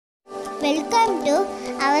Welcome to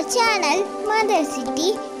our channel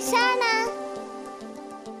mothercitysana.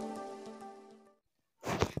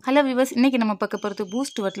 Hello viewers, இன்றைக்கி நம்ம பார்க்க போகிறது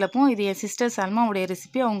பூஸ்ட் வட்டலப்பம். இது என் சிஸ்டர் சல்மாவுடைய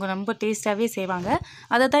ரெசிபி. அவங்க ரொம்ப டேஸ்ட்டாகவே செய்வாங்க.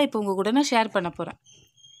 அதை தான் இப்போ உங்கள் கூட நான் ஷேர் பண்ண போகிறேன்.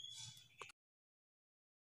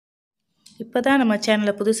 இப்போ தான் நம்ம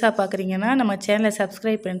சேனலை புதுசாக பார்க்குறீங்கன்னா நம்ம சேனலை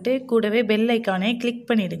சப்ஸ்கிரைப் பண்ணிட்டு கூடவே பெல் ஐக்கானே கிளிக்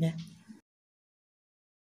பண்ணிவிடுங்க.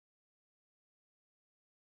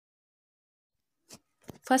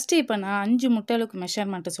 ஃபஸ்ட்டு இப்போ நான் 5 முட்டை அளவுக்கு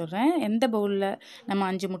மெஷர்மெண்ட்டு சொல்கிறேன். எந்த பவுலில் நம்ம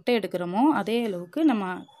 5 முட்டை எடுக்கிறோமோ அதே அளவுக்கு நம்ம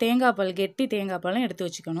தேங்காய் பால், கெட்டி தேங்காய் பாலும் எடுத்து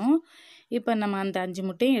வச்சுக்கணும். இப்போ நம்ம அந்த 5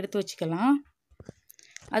 முட்டையும் எடுத்து வச்சுக்கலாம்.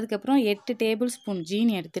 அதுக்கப்புறம் 8 டேபிள் ஸ்பூன்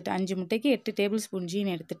ஜீனி எடுத்துகிட்டு, 5 முட்டைக்கு 8 டேபிள் ஸ்பூன்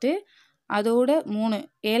ஜீனி எடுத்துகிட்டு அதோட 3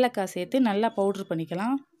 ஏலக்காய் சேர்த்து நல்லா பவுட்ரு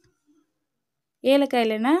பண்ணிக்கலாம். ஏலக்காய்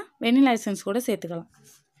இல்லைன்னா வெனிலா எசன்ஸ் கூட சேர்த்துக்கலாம்.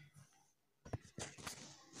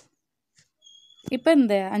 இப்போ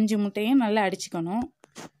இந்த 5 முட்டையும் நல்லா அடிச்சுக்கணும்.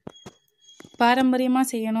 பாரம்பரியமாக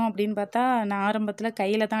செய்யணும் அப்படின்னு பார்த்தா நான் ஆரம்பத்தில்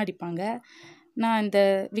கையில் தான் அடிப்பாங்க. நான் இந்த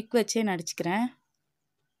விக் வச்சே நான் அடிச்சுக்கிறேன்.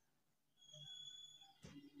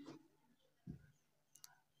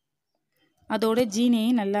 அதோட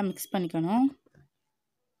ஜீனியையும் நல்லா மிக்ஸ் பண்ணிக்கணும்.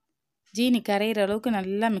 ஜீனி கரையிற அளவுக்கு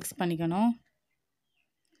நல்லா மிக்ஸ் பண்ணிக்கணும்.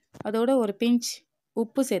 அதோட ஒரு பிஞ்ச்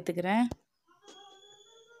உப்பு சேர்த்துக்கிறேன்.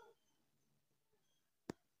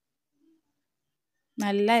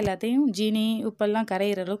 நல்லா எல்லாத்தையும் ஜீனி உப்பெல்லாம்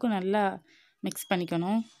கரையிற அளவுக்கு நல்லா மிக்ஸ்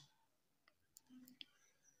பண்ணிக்கணும்.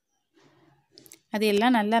 அது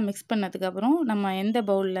எல்லாம் நல்லா மிக்ஸ் பண்ணதுக்கப்புறம் நம்ம எந்த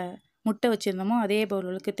பவுலில் முட்டை வச்சுருந்தோமோ அதே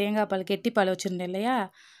பவுலுக்கு தேங்காய் பால், கெட்டி பால் வச்சுருந்தோம் இல்லையா,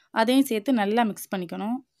 அதையும் சேர்த்து நல்லா மிக்ஸ்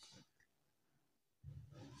பண்ணிக்கணும்.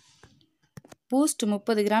 பூஸ்ட்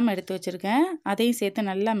 30 கிராம் எடுத்து வச்சுருக்கேன். அதையும் சேர்த்து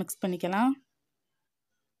நல்லா மிக்ஸ் பண்ணிக்கலாம்.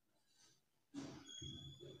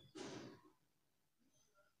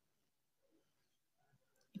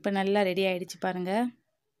 இப்போ நல்லா ரெடி ஆகிடுச்சு பாருங்கள்.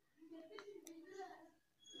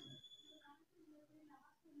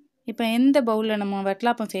 இப்போ எந்த பவுலில் நம்ம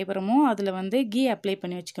வட்டலாப்பம் செய்ய போகிறோமோ அதில் கீ அப்ளை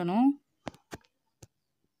பண்ணி வச்சுக்கணும்.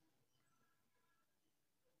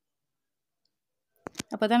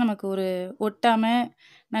 அப்போ தான் நமக்கு ஒரு ஒட்டாமல்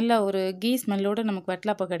நல்ல ஒரு கீ ஸ்மெல்லோடு நமக்கு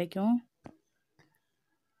வட்டலாப்பம் கிடைக்கும்.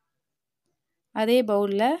 அதே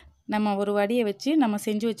பவுலில் நம்ம ஒரு வடியை வச்சு நம்ம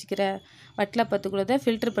செஞ்சு வச்சுக்கிற வட்டலாப்பத்துக்குள்ளதை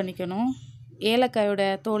ஃபில்ட்ரு பண்ணிக்கணும். ஏலக்காயோட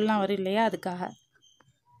தோல்லாம் வரும் இல்லையா, அதுக்காக.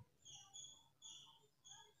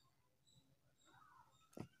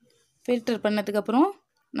 ஃபில்டர் பண்ணதுக்கப்புறம்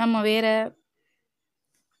நம்ம வேறு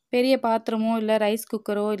பெரிய பாத்திரமோ இல்லை ரைஸ்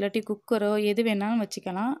குக்கரோ இல்லாட்டி குக்கரோ எது வேணாலும்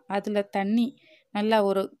வச்சுக்கலாம். அதில் தண்ணி நல்லா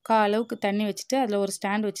ஒரு அளவுக்கு தண்ணி வச்சுட்டு அதில் ஒரு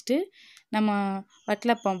ஸ்டாண்ட் வச்சுட்டு நம்ம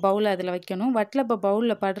வட்டலப்பம் பவுலை அதில் வைக்கணும். வட்டலப்பம்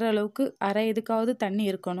பவுலில் படுற அளவுக்கு அரை இதுக்காவது தண்ணி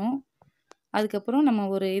இருக்கணும். அதுக்கப்புறம் நம்ம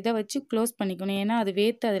ஒரு இதை வச்சு க்ளோஸ் பண்ணிக்கணும். ஏன்னா அது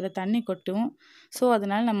வேர்த்து அதில் தண்ணி கொட்டும். ஸோ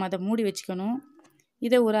அதனால் நம்ம அதை மூடி வச்சுக்கணும்.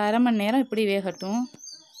 இதை ஒரு அரை மணி நேரம் இப்படி வேகட்டும்.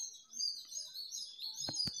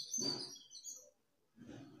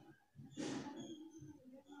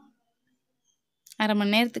 அரை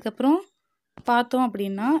மணி நேரத்துக்கு அப்புறம் பார்த்தோம்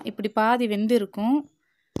அப்படின்னா இப்படி பாதி வெந்து இருக்கும்.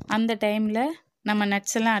 அந்த டைமில் நம்ம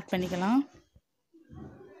நட்ஸ் எல்லாம் ஆட் பண்ணிக்கலாம்.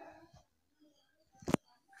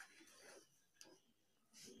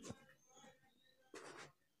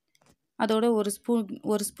 அதோட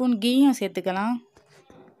ஒரு ஸ்பூன் கீயும் சேர்த்துக்கலாம்.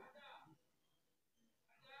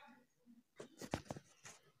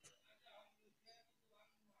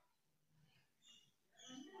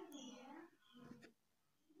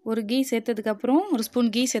 ஒரு ஸ்பூன்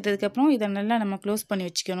கீ சேர்த்ததுக்கப்புறம் இதை நல்லா நம்ம க்ளோஸ் பண்ணி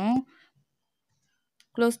வச்சுக்கணும்.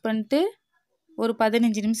 க்ளோஸ் பண்ணிட்டு ஒரு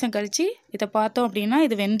 15 நிமிஷம் கழித்து இதை பார்த்தோம் அப்படின்னா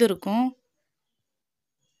இது வெந்திருக்கும்.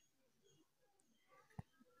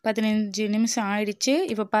 15 நிமிஷம் ஆயிடுச்சு.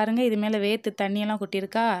 இப்போ பாருங்கள், இது மேலே வேர்த்து தண்ணியெல்லாம்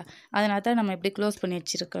கொட்டியிருக்கா. அதனால தான் நம்ம இப்படி க்ளோஸ் பண்ணி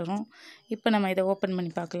வச்சுருக்கிறோம். இப்போ நம்ம இதை ஓப்பன்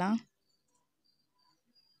பண்ணி பார்க்கலாம்.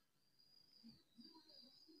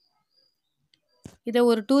 இதை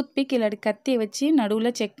ஒரு டூத் பிக் இல்லாட்டி கத்தியை வச்சு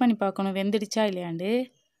நடுவில் செக் பண்ணி பார்க்கணும் வெந்துடுச்சா இல்லையாண்டு.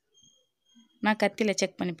 நான் கத்தியில்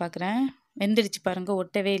செக் பண்ணி பார்க்குறேன். வெந்துடுச்சு பாருங்கள்,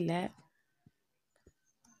 ஒட்டவே இல்லை.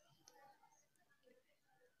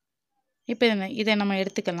 இப்போ இதை நம்ம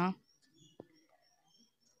எடுத்துக்கலாம்.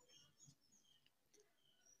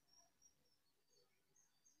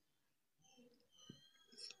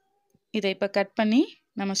 இதை இப்போ கட் பண்ணி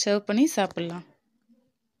நம்ம சர்வ் பண்ணி சாப்பிட்லாம்.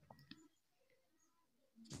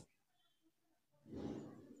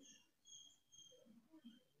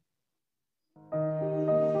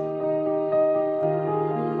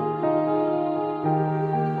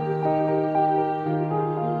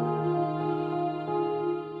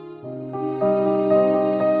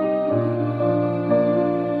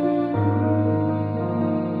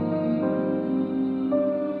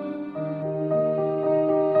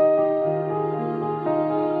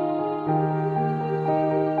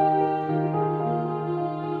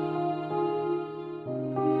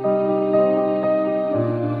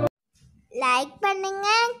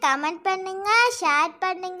 பண்ணுங்கள், கமெண்ட் பண்ணுங்கள், ஷேர்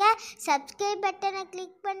பண்ணுங்கள், சப்ஸ்கிரைப் பட்டனை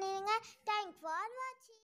கிளிக் பண்ணிடுங்க. தேங்க்ஸ் ஃபார் வாட்சிங்.